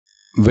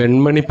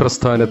വെൺമണി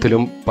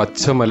പ്രസ്ഥാനത്തിലും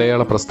പച്ച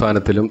മലയാള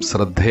പ്രസ്ഥാനത്തിലും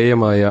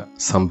ശ്രദ്ധേയമായ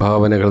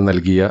സംഭാവനകൾ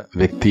നൽകിയ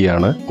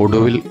വ്യക്തിയാണ്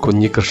ഒടുവിൽ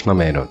കുഞ്ഞികൃഷ്ണ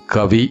മേനോൻ.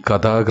 കവി,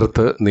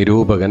 കഥാകൃത്ത്,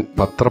 നിരൂപകൻ,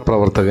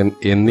 പത്രപ്രവർത്തകൻ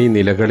എന്നീ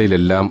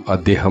നിലകളിലെല്ലാം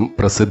അദ്ദേഹം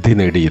പ്രസിദ്ധി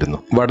നേടിയിരുന്നു.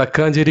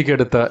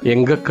 വടക്കാഞ്ചേരിക്കടുത്ത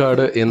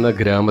എങ്കക്കാട് എന്ന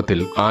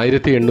ഗ്രാമത്തിൽ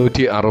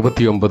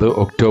 1869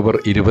 ഒക്ടോബർ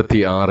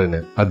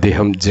 26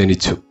 അദ്ദേഹം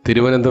ജനിച്ചു.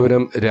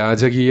 തിരുവനന്തപുരം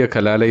രാജകീയ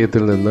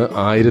കലാലയത്തിൽ നിന്ന്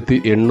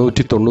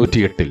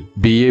 1898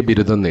 BA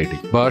ബിരുദം നേടി.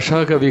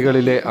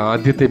 ഭാഷാകവികളിലെ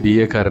ആദ്യത്തെ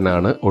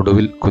BA-കാരനാണ്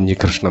ഒടുവിൽ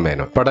കുഞ്ഞികൃഷ്ണ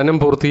മേനോൻ. പഠനം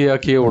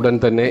പൂർത്തിയാക്കിയ ഉടൻ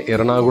തന്നെ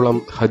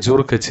എറണാകുളം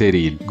ഹജൂർ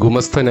കച്ചേരിയിൽ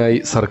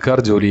ഗുമസ്തനായി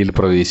സർക്കാർ ജോലിയിൽ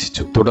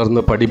പ്രവേശിച്ചു.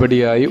 തുടർന്ന്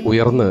പടിപടിയായി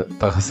ഉയർന്ന്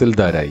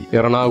തഹസിൽദാരായി.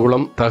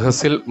 എറണാകുളം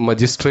തഹസിൽ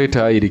മജിസ്ട്രേറ്റ്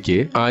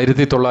ആയിരിക്കെ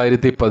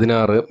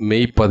 1916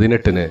 മെയ്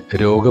 18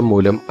 രോഗം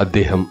മൂലം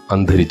അദ്ദേഹം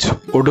അന്തരിച്ചു.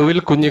 ഒടുവിൽ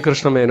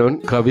കുഞ്ഞികൃഷ്ണ മേനോൻ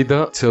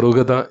കവിത,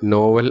 ചെറുകഥ,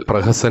 നോവൽ,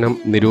 പ്രഹസനം,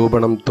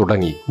 നിരൂപണം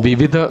തുടങ്ങി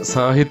വിവിധ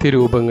സാഹിത്യ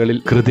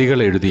രൂപങ്ങളിൽ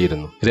കൃതികൾ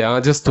എഴുതിയിരുന്നു.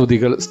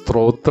 രാജസ്തുതികൾ,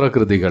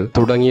 സ്ത്രോത്രകൃതികൾ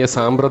തുടങ്ങിയ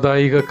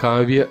സാമ്പ്രദായിക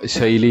കാവ്യ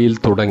ശൈലിയിൽ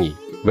തുടങ്ങി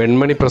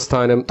വെൺമണി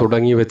പ്രസ്ഥാനം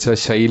തുടങ്ങിവെച്ച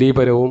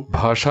ശൈലീപരവും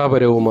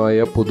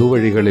ഭാഷാപരവുമായ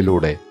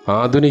പുതുവഴികളിലൂടെ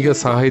ആധുനിക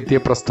സാഹിത്യ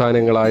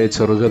പ്രസ്ഥാനങ്ങളായ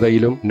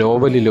ചെറുകഥയിലും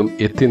നോവലിലും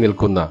എത്തി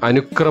നിൽക്കുന്ന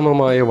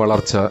അനുക്രമമായ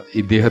വളർച്ച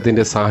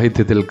ഇദ്ദേഹത്തിന്റെ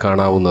സാഹിത്യത്തിൽ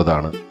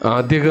കാണാവുന്നതാണ്.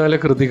 ആദ്യകാല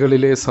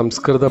കൃതികളിലെ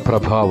സംസ്കൃത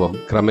പ്രഭാവം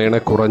ക്രമേണ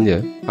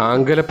കുറഞ്ഞ്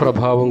ആംഗല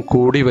പ്രഭാവം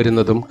കൂടി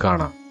വരുന്നതും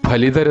കാണാം.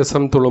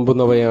 ഫലിതരസം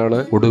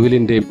തുളുമ്പുന്നവയാണ്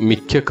ഒടുവിലിന്റെ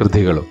മിക്ക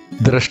കൃതികളും.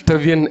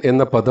 ദ്രഷ്ടവ്യൻ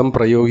എന്ന പദം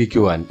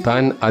പ്രയോഗിക്കുവാൻ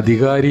താൻ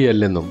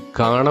അധികാരിയല്ലെന്നും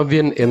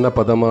കാണവ്യൻ എന്ന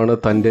പദമാണ്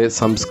തന്റെ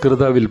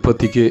സംസ്കൃത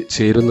വിൽപ്പത്തിക്ക്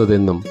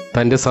ചേരുന്നതെന്നും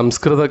തന്റെ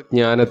സംസ്കൃത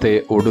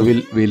ജ്ഞാനത്തെ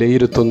ഒടുവിൽ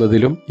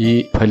വിലയിരുത്തുന്നതിലും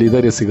ഈ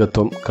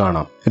ഫലിതരസികത്വം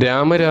കാണാം.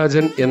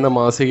 രാമരാജൻ എന്ന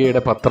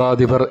മാസികയുടെ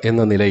പത്രാധിപർ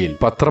എന്ന നിലയിൽ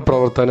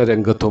പത്രപ്രവർത്തന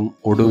രംഗത്തും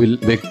ഒടുവിൽ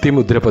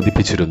വ്യക്തിമുദ്ര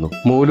പതിപ്പിച്ചിരുന്നു.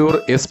 മൂലൂർ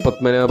S.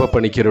 പത്മനാഭ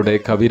പണിക്കരുടെ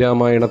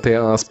കവിരാമായണത്തെ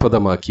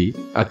ആസ്പദമാക്കി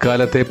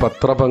അക്കാലത്തെ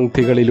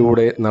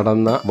പത്രപംക്തികളിലൂടെ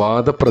നടന്ന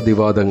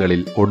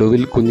വാദപ്രതിവാദങ്ങളിൽ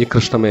ഒടുവിൽ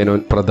കുഞ്ഞികൃഷ്ണ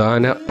മേനോൻ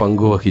പ്രധാന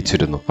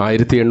പങ്കുവഹിച്ചിരുന്നു.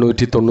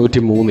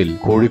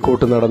 1893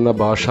 കോഴിക്കോട്ട് നടന്ന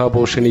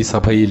ഭാഷാപോഷിണി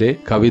സഭയിലെ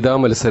കവിതാ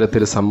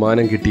മത്സരത്തിൽ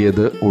സമ്മാനം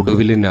കിട്ടിയത്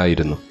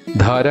ഒടുവിലിനായിരുന്നു.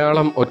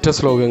 ധാരാളം ഒറ്റ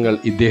ശ്ലോകങ്ങൾ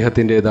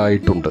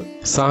ഇദ്ദേഹത്തിൻ്റെതായിട്ടുണ്ട്.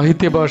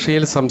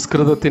 സാഹിത്യഭാഷയിൽ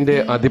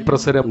സംസ്കൃതത്തിന്റെ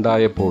അതിപ്രസരം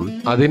ഉണ്ടായപ്പോൾ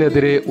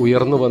അതിനെതിരെ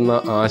ഉയർന്നു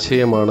വന്ന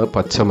ആശയമാണ്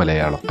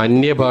പച്ചമലയാളം.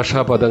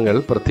 അന്യഭാഷാ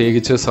പദങ്ങൾ,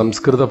 പ്രത്യേകിച്ച്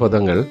സംസ്കൃത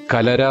പദങ്ങൾ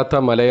കലരാത്ത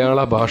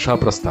മലയാള ഭാഷാ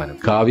പ്രസ്ഥാനം.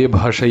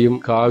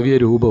 കാവ്യഭാഷയും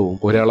കാവ്യരൂപവും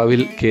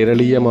ഒരളവിൽ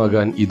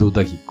കേരളീയമാകാൻ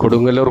ഇതുതകി.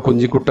 കൊടുങ്ങല്ലൂർ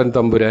കുഞ്ചിക്കുട്ടൻ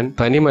തമ്പുരാൻ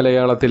തനി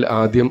മലയാളത്തിൽ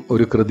ആദ്യം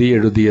ഒരു കൃതി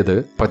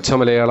എഴുതിയത്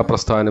പച്ചമലയാള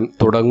പ്രസ്ഥാനം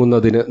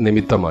തുടങ്ങുന്നതിന്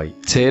നിമിത്തമായി.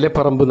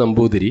 ചേലപ്പറമ്പ്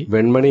നമ്പൂതിരി,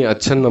 വെൺമണി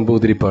അച്ഛൻ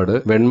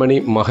നമ്പൂതിരിപ്പാട്,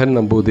 വെൺമണി മഹൻ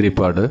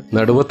നമ്പൂതിരിപ്പാട്,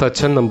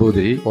 നടുവത്തച്ഛൻ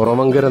നമ്പൂതിരി,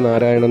 ഒറവങ്കര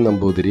നാരായണൻ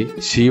നമ്പൂതിരി,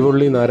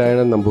 ശീവുള്ളി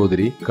നാരായണൻ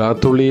നമ്പൂതിരി,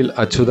 കാത്തുള്ളിയിൽ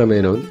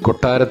അച്യുതമേനോൻ,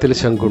 കൊട്ടാരത്തിൽ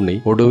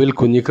ശങ്കുണ്ണി, ഒടുവിൽ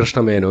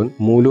കുഞ്ഞികൃഷ്ണ മേനോൻ,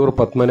 മൂലൂർ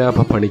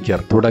പത്മനാഭ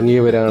പണിക്കർ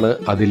തുടങ്ങിയവരാണ്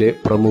അതിലെ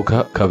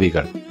പ്രമുഖ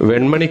കവികൾ.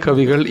 വെൺമണി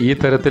കവികൾ ഈ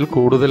തരത്തിൽ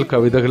കൂടുതൽ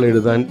കവിതകൾ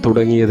എഴുതാൻ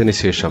തുടങ്ങിയതിനു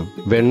ശേഷം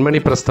വെൺമണി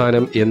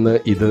പ്രസ്ഥാനം എന്ന്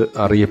ഇത്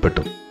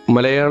അറിയപ്പെട്ടു.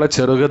 മലയാള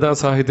ചെറുകഥാ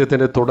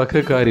സാഹിത്യത്തിന്റെ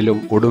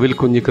തുടക്കക്കാരിലും ഒടുവിൽ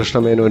കുഞ്ഞികൃഷ്ണ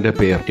മേനോന്റെ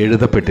പേർ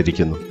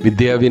എഴുതപ്പെട്ടിരിക്കുന്നു.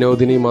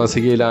 വിദ്യാവിനോദിനി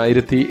മാസികയിൽ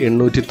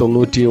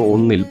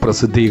 1891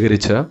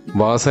 പ്രസിദ്ധീകരിച്ച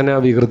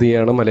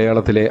വാസനാവികൃതിയാണ്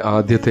മലയാളത്തിലെ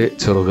ആദ്യത്തെ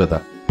ചെറുകഥ.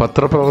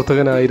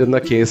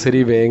 പത്രപ്രവർത്തകനായിരുന്ന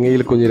കേസരി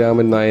വേങ്ങയിൽ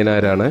കുഞ്ഞിരാമൻ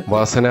നായനാരാണ്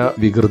വാസനാ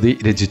വികൃതി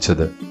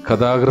രചിച്ചത്.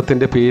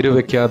 കഥാകൃത്തിന്റെ പേര്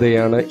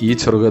വെക്കാതെയാണ് ഈ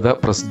ചെറുകഥ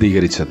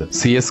പ്രസിദ്ധീകരിച്ചത്.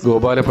 CS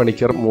ഗോപാല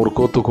പണിക്കർ,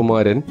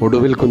 മൂർക്കോത്തുകുമാരൻ,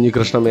 ഒടുവിൽ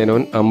കുഞ്ഞികൃഷ്ണ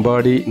മേനോൻ,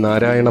 അമ്പാടി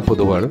നാരായണ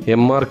പൊതുവാൾ,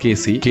 MR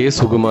കേസി, K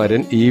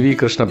സുകുമാരൻ, EV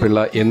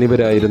കൃഷ്ണപിള്ള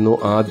എന്നിവരായിരുന്നു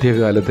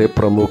ആദ്യകാലത്തെ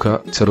പ്രമുഖ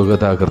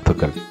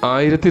ചെറുകഥാകൃത്തുക്കൾ.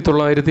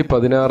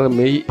 1916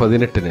 മെയ്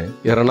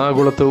 18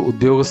 എറണാകുളത്ത്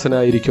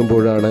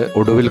ഉദ്യോഗസ്ഥനായിരിക്കുമ്പോഴാണ്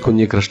ഒടുവിൽ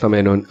കുഞ്ഞികൃഷ്ണ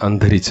മേനോൻ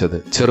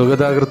അന്തരിച്ചത്.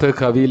 ചെറുകഥാകൃത്ത്,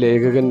 കവി,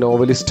 ലേഖകൻ,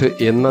 നോവലിസ്റ്റ്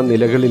എന്ന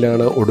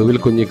നിലകളിലാണ് ഒടുവിൽ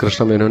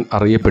കുഞ്ഞികൃഷ്ണ മേനോൻ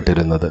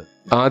അറിയപ്പെട്ടിരുന്നത്.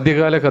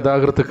 ആദ്യകാല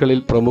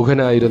കഥാകൃത്തുക്കളിൽ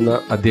പ്രമുഖനായിരുന്ന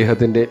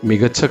അദ്ദേഹത്തിന്റെ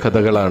മികച്ച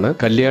കഥകളാണ്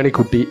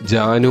കല്യാണിക്കുട്ടി,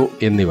 ജാനു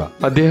എന്നിവ.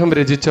 അദ്ദേഹം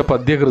രചിച്ച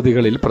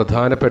പദ്യകൃതികളിൽ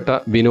പ്രധാനപ്പെട്ട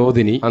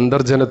വിനോദിനി,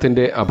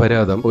 അന്തർജനത്തിന്റെ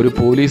അപരാധം, ഒരു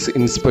പോലീസ്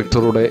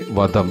ഇൻസ്പെക്ടറുടെ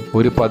വധം,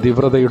 ഒരു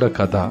പതിവ്രതയുടെ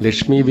കഥ,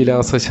 ലക്ഷ്മി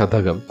വിലാസ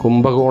ശതകം,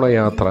 കുംഭകോണ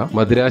യാത്ര,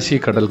 മദിരാശി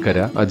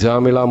കടൽക്കര,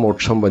 അജാമിള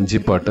മോക്ഷം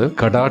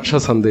വഞ്ചിപ്പാട്ട്, കടാക്ഷ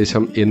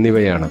സന്ദേശം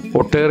എന്നിവയാണ്.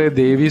 ഒട്ടേറെ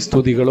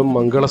ദേവീസ്തുതികളും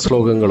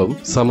മംഗളശ്ലോകങ്ങളും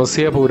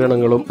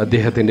സമസ്യാപൂരണങ്ങളും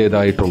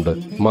അദ്ദേഹത്തിൻ്റെതായിട്ടുണ്ട്.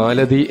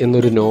 മാലതി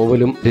എന്നൊരു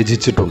നോവലും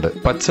രചിച്ചിട്ടുണ്ട്.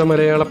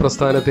 പച്ചമലയാള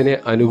പ്രസ്ഥാനത്തിനെ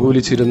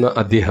അനുകൂലിച്ചിരുന്ന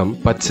അദ്ദേഹം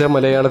പച്ച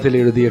മലയാളത്തിൽ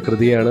എഴുതിയ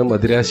കൃതിയാണ്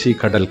മദിരാശി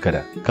കടൽക്കര.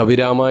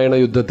 കവിരാമായണ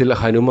യുദ്ധത്തിൽ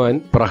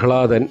ഹനുമാൻ,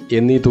 പ്രഹ്ലാദൻ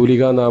എന്നീ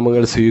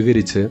തൂലികാനാമങ്ങൾ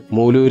സ്വീകരിച്ച്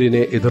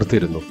മൂലൂരിനെ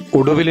എതിർത്തിരുന്നു.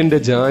 ഒടുവിലിന്റെ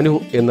ജാനു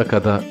എന്ന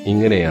കഥ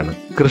ഇങ്ങനെയാണ്.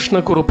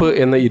 കൃഷ്ണക്കുറുപ്പ്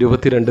എന്ന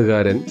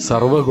 22കാരൻ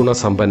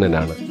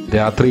സർവഗുണസമ്പന്നനാണ്.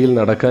 രാത്രിയിൽ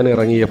നടക്കാൻ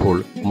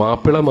ഇറങ്ങിയപ്പോൾ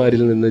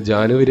മാപ്പിളമാരിൽ നിന്ന്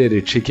ജാനുവിനെ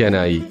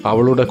രക്ഷിക്കാനായി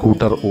അവളുടെ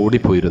കൂട്ടർ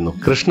ഓടിപ്പോയിരുന്നു.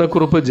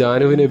 കൃഷ്ണക്കുറുപ്പ്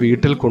ജാനുവിനെ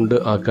വീട്ടിൽ കൊണ്ട്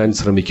ആക്കാൻ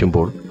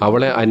ശ്രമിക്കുമ്പോൾ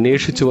അവളെ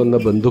അന്വേഷിച്ചു വന്ന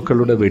ബന്ധു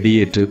ബന്ധുക്കളുടെ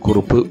വെടിയേറ്റ്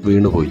കുറുപ്പ്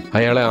വീണുപോയി.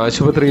 അയാളെ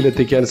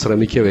ആശുപത്രിയിലെത്തിക്കാൻ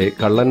ശ്രമിക്കവേ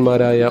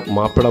കള്ളന്മാരായ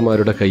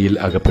മാപ്പിളമാരുടെ കയ്യിൽ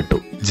അകപ്പെട്ടു.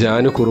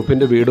 ജാനു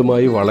കുറുപ്പിന്റെ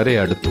വീടുമായി വളരെ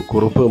അടുത്തു.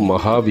 കുറുപ്പ്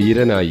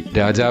മഹാവീരനായി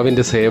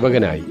രാജാവിന്റെ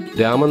സേവകനായി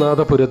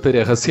രാമനാഥപുരത്ത്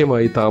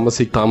രഹസ്യമായി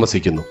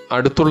താമസിക്കുന്നു.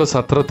 അടുത്തുള്ള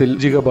സത്രത്തിൽ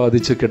ജിക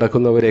ബാധിച്ച്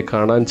കിടക്കുന്നവരെ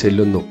കാണാൻ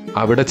ചെല്ലുന്നു.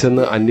 അവിടെ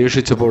ചെന്ന്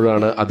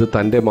അന്വേഷിച്ചപ്പോഴാണ് അത്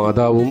തന്റെ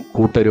മാതാവും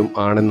കൂട്ടരും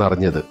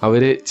ആണെന്നറിഞ്ഞത്.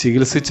 അവരെ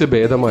ചികിത്സിച്ച്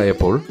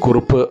ഭേദമായപ്പോൾ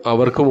കുറുപ്പ്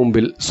അവർക്ക്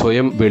മുമ്പിൽ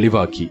സ്വയം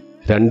വെളിവാക്കി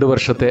 2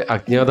 വർഷത്തെ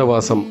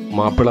അജ്ഞാതവാസം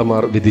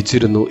മാപ്പിളമാർ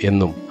വിധിച്ചിരുന്നു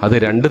എന്നും അത്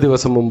 2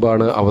 ദിവസം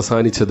മുമ്പാണ്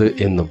അവസാനിച്ചത്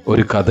എന്നും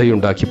ഒരു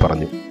കഥയുണ്ടാക്കി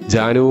പറഞ്ഞു.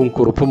 ജാനുവും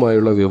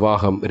കുറുപ്പുമായുള്ള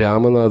വിവാഹം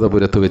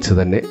രാമനാഥപുരത്ത് വെച്ച്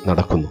തന്നെ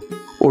നടക്കുന്നു.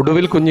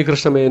 ഒടുവിൽ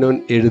കുഞ്ഞികൃഷ്ണ മേനോൻ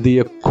എഴുതിയ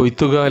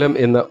കൊയ്ത്തുകാലം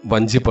എന്ന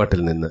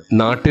വഞ്ചിപ്പാട്ടിൽ നിന്ന്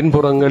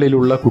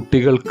നാട്ടിൻപുറങ്ങളിലുള്ള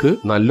കുട്ടികൾക്ക്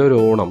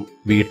നല്ലൊരോണം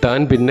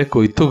വീട്ടാൻ പിന്നെ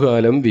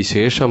കൊയ്ത്തുകാലം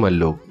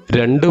വിശേഷമല്ലോ.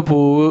 2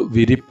 പൂവ്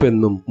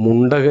വിരിപ്പെന്നും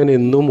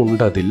മുണ്ടകനെന്നും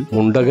ഉണ്ടതിൽ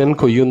മുണ്ടകൻ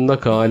കൊയ്യുന്ന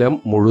കാലം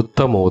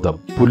മുഴുത്ത മോദം.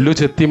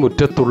 പുല്ലുചെത്തി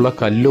മുറ്റത്തുള്ള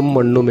കല്ലും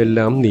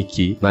മണ്ണുമെല്ലാം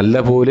നീക്കി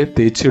നല്ലപോലെ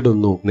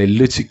തേച്ചിടുന്നു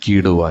നെല്ലു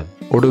ചിക്കിയിടുവാൻ.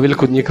 ഒടുവിൽ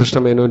കുഞ്ഞികൃഷ്ണ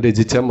മേനോൻ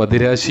രചിച്ച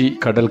മദിരാശി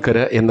കടൽക്കര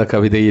എന്ന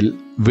കവിതയിൽ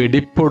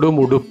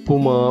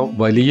വെടിപ്പൊടുമുടുപ്പുമാ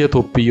വലിയ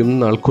തൊപ്പിയും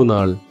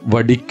നാൾക്കുനാൾ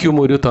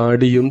വടിക്കുമൊരു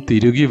താടിയും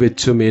തിരുകി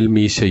വെച്ചുമേൽ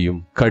മീശയും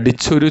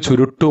കടിച്ചൊരു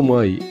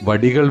ചുരുട്ടുമായി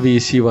വടികൾ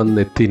വീശി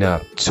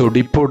വന്നെത്തിനാർ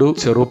ചൊടിപ്പൊടു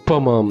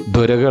ചെറുപ്പമാം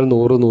ധ്വരകൾ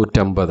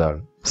 100-150.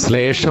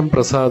 ശ്ലേഷം,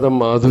 പ്രസാദം,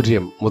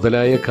 മാധുര്യം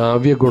മുതലായ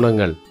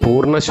കാവ്യഗുണങ്ങൾ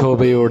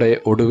പൂർണ്ണശോഭയോടെ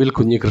ഒടുവിൽ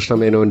കുഞ്ഞികൃഷ്ണ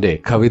മേനോന്റെ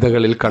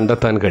കവിതകളിൽ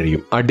കണ്ടെത്താൻ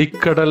കഴിയും.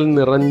 അടിക്കടൽ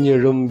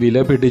നിറഞ്ഞെഴും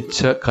വിലപിടിച്ച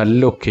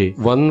കല്ലൊക്കെ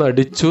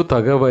വന്നടിച്ചു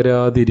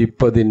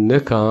തകവരാതിരിപ്പതിന്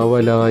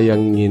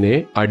കാവലായങ്ങിനെ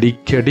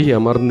അടിക്കടി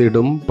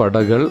അമർന്നിടും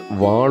പടകൾ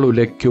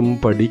വാളുലയ്ക്കും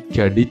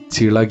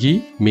പടിക്കടിച്ചിളകി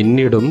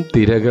മിന്നിടും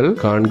തിരകൾ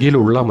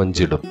കാൺകിലുള്ള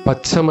മഞ്ചിടും.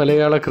 പച്ച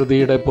മലയാള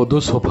കൃതിയുടെ പൊതു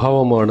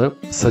സ്വഭാവമാണ്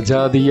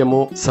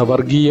സജാതീയമോ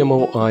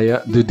സവർഗീയമോ ആയ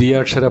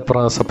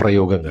ദ്വിതീയാക്ഷരപ്രാസ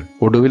പ്രയോഗം.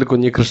 ഒടുവിൽ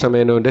കുഞ്ഞികൃഷ്ണ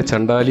മേനോന്റെ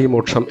ചണ്ടാലി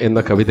മോക്ഷം എന്ന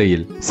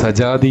കവിതയിൽ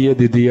സജാതീയ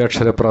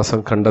ദ്വിതീയാക്ഷരപ്രാസം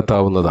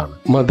കണ്ടെത്താവുന്നതാണ്.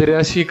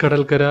 മദിരാശി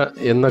കടൽക്കര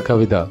എന്ന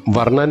കവിത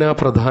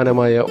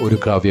വർണ്ണനാപ്രധാനമായ ഒരു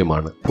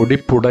കാവ്യമാണ്.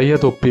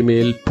 പൊടിപ്പുടയ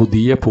തൊപ്പിമേൽ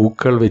പുതിയ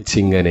പൂക്കൾ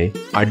വെച്ചിങ്ങനെ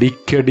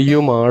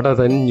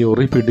അടിക്കടിയുമാടതൻ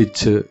ഞൊറി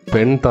പിടിച്ച്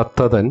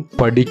പെൺതത്തതൻ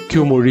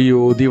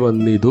പഠിക്കുമൊഴിയോതി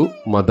വന്നിതു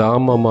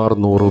മദാമ്മമാർ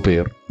 100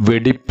 പേർ.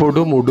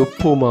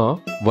 വെടിപ്പൊടുമുടുപ്പുമാ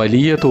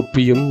വലിയ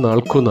തൊപ്പിയും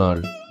നാൾക്കുനാൾ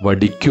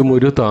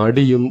വടിക്കുമൊരു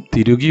താടിയും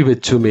തിരുകി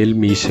വെച്ചുമേൽ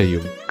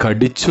മീശയും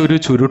കടിച്ചൊരു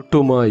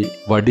ചുരുട്ടുമായി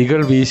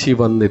വടികൾ വീശി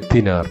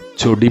വന്നെത്തിനാർ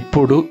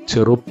ചൊടിപ്പൊടു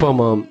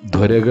ചെറുപ്പമാം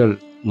ധ്വരകൾ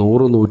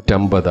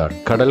 100-150.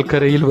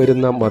 കടൽക്കരയിൽ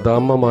വരുന്ന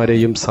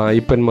മദാമ്മമാരെയും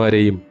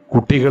സായിപ്പന്മാരെയും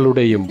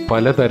കുട്ടികളുടെയും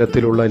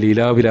പലതരത്തിലുള്ള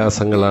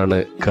ലീലാവിലാസങ്ങളാണ്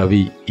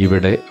കവി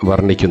ഇവിടെ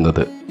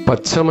വർണ്ണിക്കുന്നത്.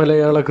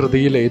 പച്ചമലയാള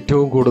കൃതിയിൽ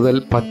ഏറ്റവും കൂടുതൽ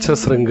പച്ച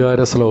ശൃംഗാര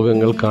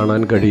ശ്ലോകങ്ങൾ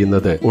കാണാൻ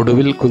കഴിയുന്നത്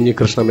ഒടുവിൽ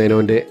കുഞ്ഞികൃഷ്ണ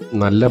മേനോന്റെ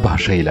നല്ല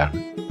ഭാഷയിലാണ്.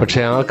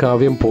 പക്ഷെ ആ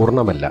കാവ്യം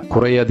പൂർണ്ണമല്ല.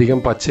 കുറേയധികം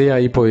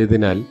പച്ചയായി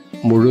പോയതിനാൽ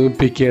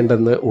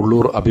മുഴുമിപ്പിക്കേണ്ടെന്ന്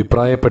ഉള്ളൂർ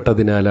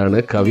അഭിപ്രായപ്പെട്ടതിനാലാണ്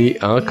കവി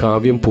ആ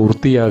കാവ്യം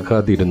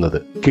പൂർത്തിയാക്കാതിരുന്നത്.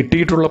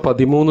 കിട്ടിയിട്ടുള്ള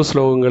 13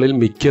 ശ്ലോകങ്ങളിൽ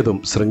മിക്കതും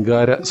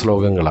ശൃംഗാര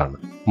ശ്ലോകങ്ങളാണ്.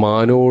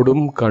 മാനോടും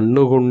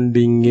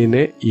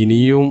കണ്ണുകൊണ്ടിങ്ങിനെ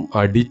ഇനിയും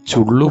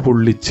അടിച്ചുള്ളു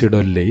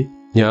പൊള്ളിച്ചിടല്ലേ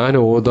ഞാൻ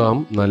ഓതാം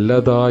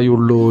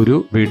നല്ലതായുള്ളൊരു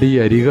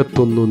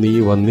വെടിയരികത്തൊന്നു നീ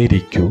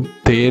വന്നിരിക്കൂ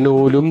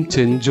തേനോലും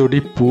ചെഞ്ചൊടി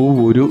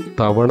പൂവൊരു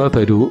തവണ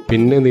തരൂ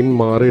പിന്നെ നിൻ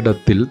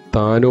മാറിടത്തിൽ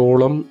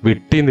താനോളം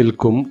വിട്ടി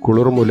നിൽക്കും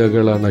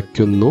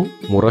കുളിർമുലകളണയ്ക്കുന്നു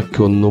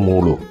മുറയ്ക്കൊന്നു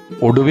മൂളൂ.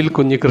 ഒടുവിൽ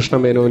കുഞ്ഞികൃഷ്ണ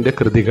മേനോന്റെ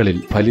കൃതികളിൽ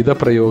ഫലിത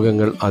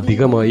പ്രയോഗങ്ങൾ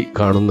അധികമായി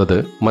കാണുന്നത്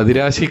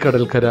മദിരാശി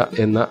കടൽക്കര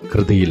എന്ന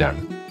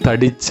കൃതിയിലാണ്.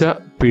 തടിച്ച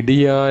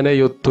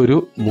പിടിയാനയൊത്തൊരു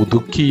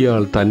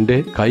മുതുക്കിയാൾ തന്റെ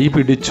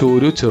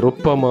കൈപിടിച്ചൊരു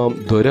ചെറുപ്പമാം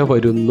ധ്വര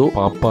വരുന്നു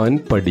പാപ്പാൻ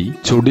പടി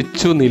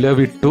ചൊടിച്ചു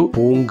നിലവിട്ടു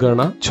പൂങ്കണ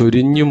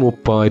ചൊരിഞ്ഞു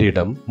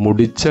മുപ്പാരിടം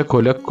മുടിച്ച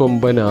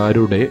കൊലക്കൊമ്പൻ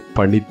ആരുടെ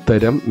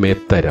പണിത്തരം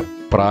മേത്തരം.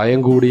 പ്രായം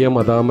കൂടിയ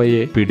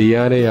മദാമയെ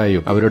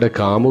പിടിയാനയായും അവരുടെ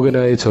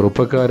കാമുകനായ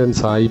ചെറുപ്പക്കാരൻ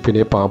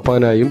സായിപ്പിനെ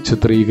പാപ്പാനായും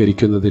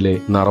ചിത്രീകരിക്കുന്നതിലെ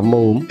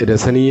നർമ്മവും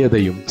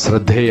രസനീയതയും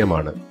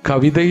ശ്രദ്ധേയമാണ്.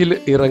 കവിതയിൽ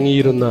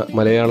ഇറങ്ങിയിരുന്ന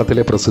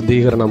മലയാളത്തിലെ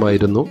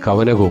പ്രസിദ്ധീകരണമായിരുന്നു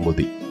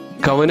കവനകൗമുദി.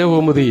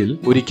 കവനകൗമുദിയിൽ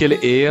ഒരിക്കൽ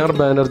AR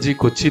ബാനർജി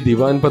കൊച്ചി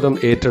ദിവാൻപദം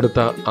ഏറ്റെടുത്ത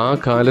ആ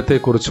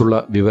കാലത്തെക്കുറിച്ചുള്ള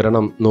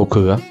വിവരണം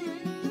നോക്കുക.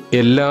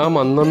 എല്ലാം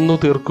അന്നന്നു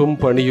തീർക്കും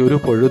പണിയൊരു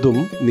പൊഴുതും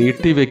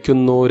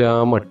നീട്ടിവെക്കുന്നോരാ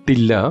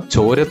മട്ടില്ല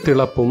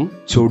ചോരത്തിളപ്പും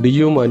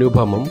ചൊടിയും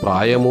അനുപമം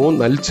പ്രായമോ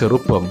നൽ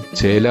ചെറുപ്പം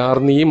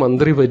ചേലാർന്നീ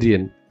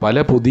മന്ത്രിവര്യൻ പല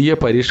പുതിയ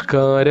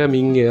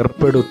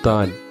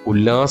പരിഷ്കാരമിങ്ങേർപ്പെടുത്താൻ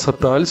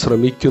ഉല്ലാസത്താൽ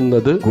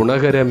ശ്രമിക്കുന്നത്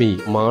ഗുണകരമീ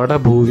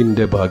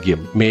മാടഭൂവിന്റെ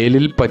ഭാഗ്യം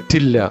മേലിൽ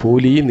പറ്റില്ല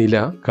പോലീ നില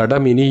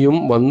കടമിനിയും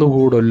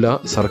വന്നുകൂടൊല്ല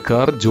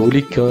സർക്കാർ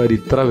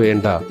ജോലിക്കാരിത്ര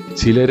വേണ്ട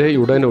ചിലരെ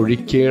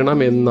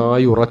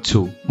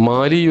ഉടനൊഴിക്കണമെന്നായുറച്ചു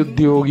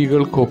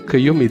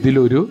മാലിയുദ്യോഗികൾക്കൊക്കെയും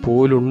ഇതിലൊരു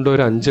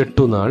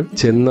പോലുണ്ടൊരഞ്ചെട്ടു നാൾ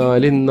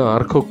ചെന്നാലിന്ന്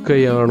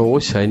ആർക്കൊക്കെയാണോ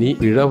ശനി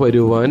പിഴ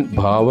വരുവാൻ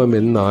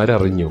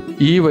ഭാവമെന്നാരറിഞ്ഞു.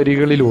 ഈ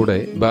വരികളിലൂടെ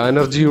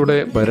ബാനർജിയുടെ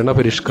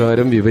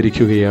ഭരണപരിഷ്കാരം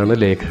വിവരിക്കുകയാണ്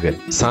ലേഖകൻ.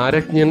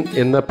 സാരജ്ഞൻ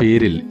എന്ന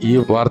പേരിൽ ഈ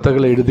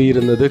വാർത്തകൾ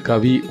എഴുതിയിരുന്നത്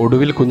കവി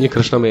ഒടുവിൽ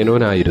കുഞ്ഞികൃഷ്ണ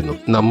മേനോനായിരുന്നു.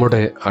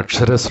 നമ്മുടെ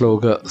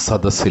അക്ഷരശ്ലോക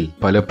സദസ്സിൽ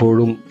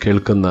പലപ്പോഴും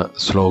കേൾക്കുന്ന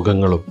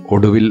ശ്ലോകങ്ങളും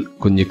ഒടുവിൽ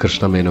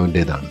കുഞ്ഞികൃഷ്ണ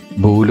മേനോന്റേതാണ്.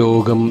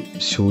 ഭൂലോകം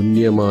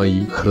ശൂന്യമായി,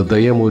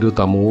 ഹൃദയമൊരു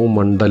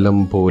തമോമണ്ഡലം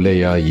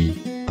പോലെയായി,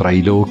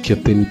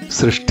 ത്രൈലോക്യത്തിൻ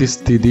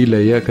സൃഷ്ടിസ്ഥിതി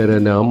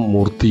ലയകരനാം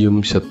മൂർത്തിയും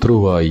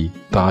ശത്രുവായി,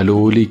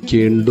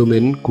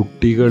 താലോലിക്കേണ്ടുമെൻ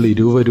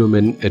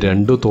കുട്ടികളിരുവരുമെൻ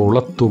രണ്ടു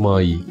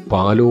തോളത്തുമായി,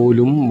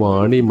 പാലോലും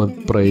വാണിമത്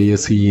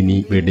പ്രേയസീനി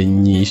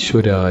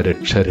വെടിഞ്ഞീശ്വര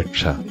രക്ഷ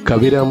രക്ഷ.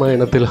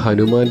 കവിരാമായണത്തിൽ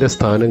ഹനുമാന്റെ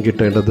സ്ഥാനം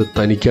കിട്ടേണ്ടത്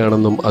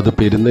തനിക്കാണെന്നും അത്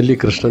പെരുന്നെല്ലി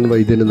കൃഷ്ണൻ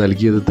വൈദ്യന്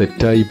നൽകിയത്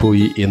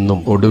തെറ്റായിപ്പോയി എന്നും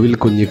ഒടുവിൽ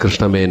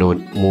കുഞ്ഞികൃഷ്ണ മേനോൻ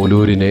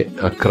മൂലൂരിനെ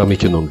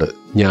ആക്രമിക്കുന്നുണ്ട്.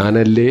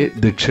 ഞാനല്ലേ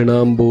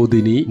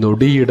ദക്ഷിണാംബോധിനി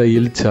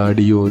നൊടിയിടയിൽ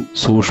ചാടിയോൻ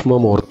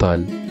സൂക്ഷ്മമോർത്താൽ,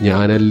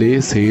 ഞാനല്ലേ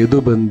സേതു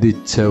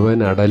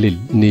ബന്ധിച്ചവനടലിൽ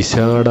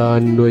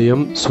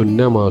നിശാടാന്വയം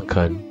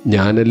സുന്നമാക്കാൻ,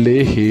 ഞാനല്ലേ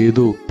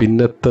ഹേതു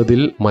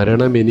പിന്നത്തതിൽ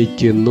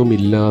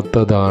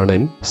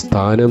മരണമെനിക്കെന്നുമില്ലാത്തതാണൻ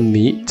സ്ഥാനം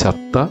നീ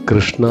ചത്ത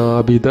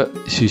കൃഷ്ണാഭിത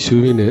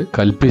ശിശുവിന്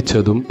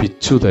കൽപ്പിച്ചതും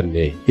പിച്ചു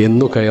തന്നെ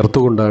എന്നു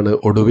കയർത്തുകൊണ്ടാണ്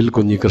ഒടുവിൽ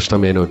കുഞ്ഞികൃഷ്ണ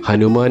മേനോൻ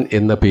ഹനുമാൻ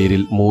എന്ന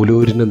പേരിൽ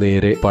മൂലൂരിന്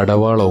നേരെ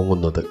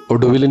പടവാളോങ്ങുന്നത്.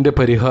 ഒടുവിലിന്റെ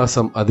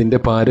പരിഹാസം അതിന്റെ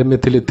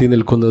പാരമ്യത്തിലെത്തി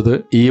നിൽക്കുന്നത്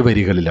ഈ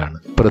വരികളിലാണ്.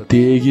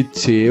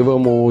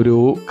 പ്രത്യേകിച്ചേവമോരോ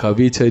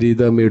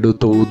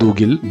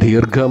കവിചരിതമെടുത്തോതുകിൽ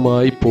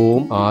ദീർഘമായി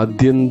പോം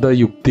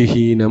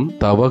ആദ്യന്തയുക്തിഹീനം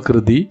തവ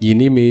കൃതി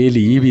ഇനിമേൽ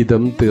ഈ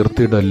വിധം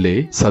തീർത്തിടല്ലേ,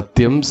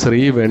 സത്യം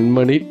ശ്രീ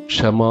വെൺമണി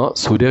ക്ഷമ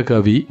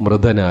സുരകവി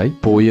മൃതനായി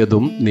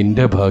പോയതും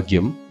നിന്റെ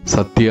ഭാഗ്യം,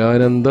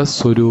 സത്യാനന്ദ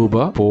സ്വരൂപ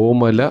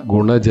പോമല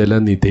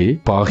ഗുണജലനിധേ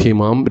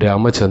പാഹിമാം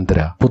രാമചന്ദ്ര.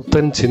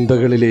 പുത്തൻ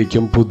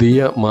ചിന്തകളിലേക്കും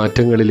പുതിയ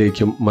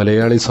മാറ്റങ്ങളിലേക്കും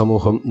മലയാളി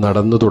സമൂഹം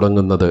നടന്നു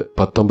തുടങ്ങുന്നത്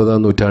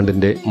 19-ാം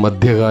നൂറ്റാണ്ടിന്റെ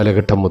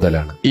മധ്യകാലഘട്ടം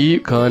മുതലാണ്. ഈ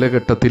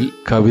കാലഘട്ടത്തിൽ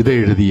കവിത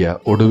എഴുതിയ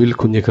ഒടുവിൽ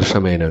കുഞ്ഞികൃഷ്ണ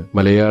മേനോൻ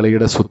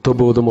മലയാളിയുടെ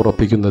സ്വത്വബോധം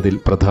ഉറപ്പിക്കുന്നതിൽ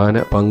പ്രധാന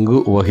പങ്കു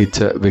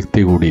വഹിച്ച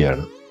വ്യക്തി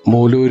കൂടിയാണ്.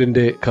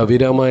 മൂലൂരിന്റെ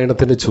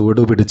കവിരാമായണത്തിന്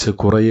ചുവടുപിടിച്ച്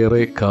കുറേയേറെ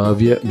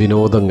കാവ്യ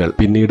വിനോദങ്ങൾ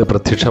പിന്നീട്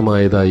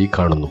പ്രത്യക്ഷമായതായി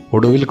കാണുന്നു.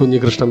 ഒടുവിൽ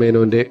കുഞ്ഞികൃഷ്ണ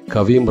മേനോന്റെ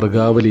കവി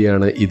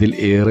മൃഗാവലിയാണ് ഇതിൽ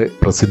ഏറെ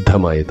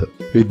പ്രസിദ്ധമായത്.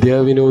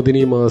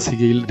 വിദ്യാവിനോദിനി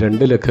മാസികയിൽ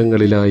 2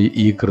 ലക്കങ്ങളിലായി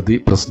ഈ കൃതി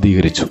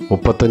പ്രസിദ്ധീകരിച്ചു.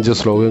 35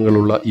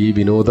 ശ്ലോകങ്ങളുള്ള ഈ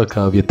വിനോദ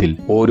കാവ്യത്തിൽ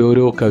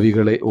ഓരോരോ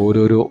കവികളെ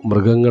ഓരോരോ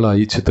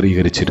മൃഗങ്ങളായി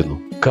ചിത്രീകരിച്ചിരുന്നു.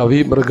 കവി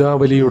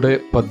മൃഗാവലിയുടെ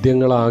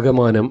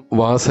പദ്യങ്ങളാകമാനം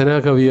വാസനാ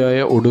കവിയായ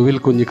ഒടുവിൽ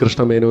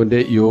കുഞ്ഞികൃഷ്ണ മേനോന്റെ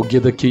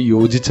യോഗ്യതയ്ക്ക്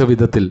യോജിച്ച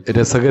വിധത്തിൽ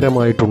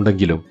രസകരമായിട്ടുണ്ടെങ്കിലും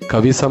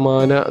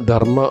കവിസമാന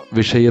ധർമ്മ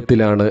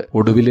വിഷയത്തിലാണ്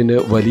ഒടുവിലിന്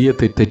വലിയ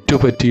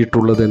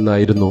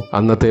തെറ്റുപറ്റിയിട്ടുള്ളതെന്നായിരുന്നു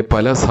അന്നത്തെ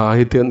പല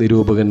സാഹിത്യ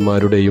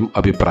നിരൂപകന്മാരുടെയും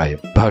അഭിപ്രായം.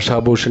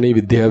 ഭാഷാഭൂഷണി,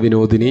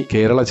 വിദ്യാവിനോദിനി,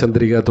 കേരള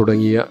ചന്ദ്രിക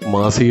തുടങ്ങിയ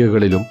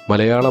മാസികകളിലും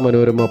മലയാള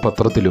മനോരമ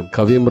പത്രത്തിലും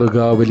കവി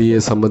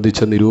മൃഗാവലിയെ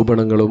സംബന്ധിച്ച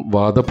നിരൂപണങ്ങളും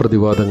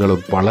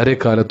വാദപ്രതിവാദങ്ങളും വളരെ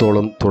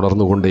കാലത്തോളം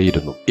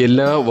തുടർന്നുകൊണ്ടേയിരുന്നു.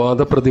 എല്ലാ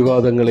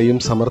വാദപ്രതിവാദങ്ങളെയും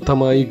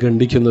സമർത്ഥമായി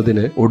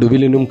ഖണ്ഡിക്കുന്നതിന്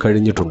ഒടുവിലിനും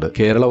കഴിഞ്ഞിട്ടുണ്ട്.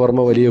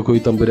 കേരളവർമ്മ വലിയ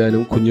കോയി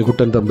തമ്പുരാനും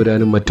കുഞ്ഞുകുട്ടൻ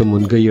തമ്പുരാനും മറ്റും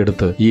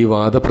മുൻകൈയെടുത്ത് ഈ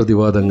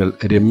വാദപ്രതിവാദങ്ങൾ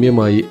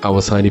രമ്യമായി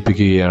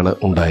അവസാനിപ്പിക്കുകയാണ്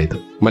ഉണ്ടായത്.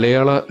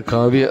 മലയാള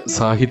കാവ്യ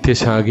സാഹിത്യ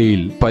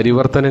ശാഖയിൽ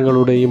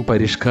പരിവർത്തനങ്ങളുടെയും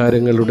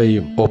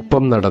പരിഷ്കാരങ്ങളുടെയും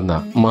ഒപ്പം നടന്ന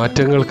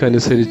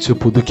മാറ്റങ്ങൾക്കനുസരിച്ച്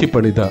പുതുക്കി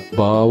പണിത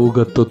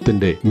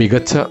ഭാവുകത്വത്തിന്റെ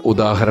മികച്ച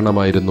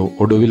ഉദാഹരണമായിരുന്നു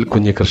ഒടുവിൽ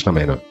കുഞ്ഞികൃഷ്ണ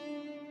മേനോൻ.